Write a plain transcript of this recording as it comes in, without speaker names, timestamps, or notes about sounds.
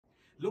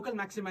Local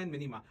maxima and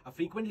minima, a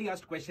frequently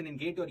asked question in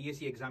GATE or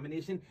ESE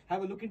examination.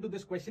 Have a look into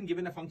this question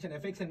given a function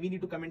fx and we need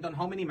to comment on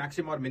how many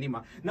maxima or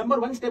minima. Number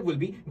one step will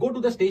be go to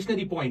the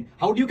stationary point.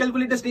 How do you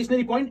calculate the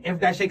stationary point? F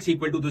dash x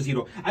equal to the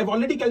 0. I've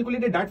already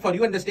calculated that for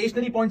you and the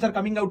stationary points are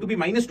coming out to be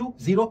 -2,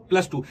 0,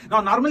 +2.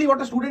 Now normally what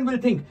a student will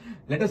think,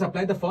 let us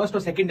apply the first or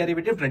second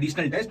derivative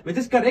traditional test, which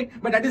is correct,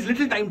 but that is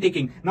little time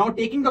taking. Now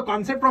taking the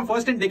concept from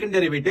first and second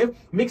derivative,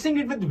 mixing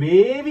it with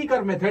wavy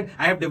curve method,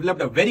 I have developed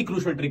a very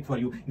crucial trick for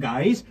you.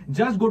 Guys,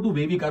 just go to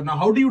wavy curve. Now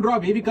how do you draw a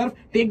wavy curve?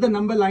 Take the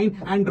number line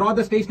and draw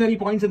the stationary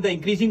points in the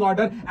increasing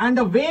order, and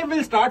the wave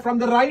will start from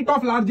the right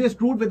of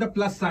largest root with a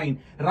plus sign.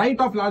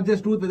 Right of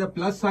largest root with a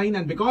plus sign,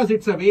 and because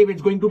it's a wave,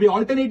 it's going to be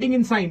alternating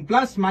in sign,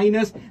 plus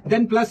minus,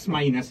 then plus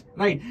minus,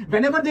 right?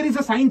 Whenever there is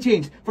a sign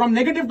change from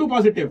negative to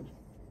positive,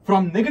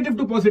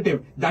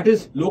 that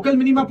is local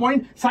minima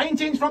point. Sign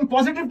change from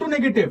positive to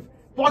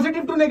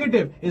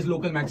negative is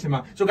local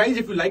maxima. So guys,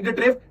 if you like the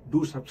trick,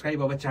 do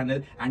subscribe our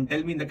channel and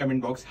tell me in the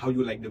comment box how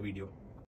you like the video.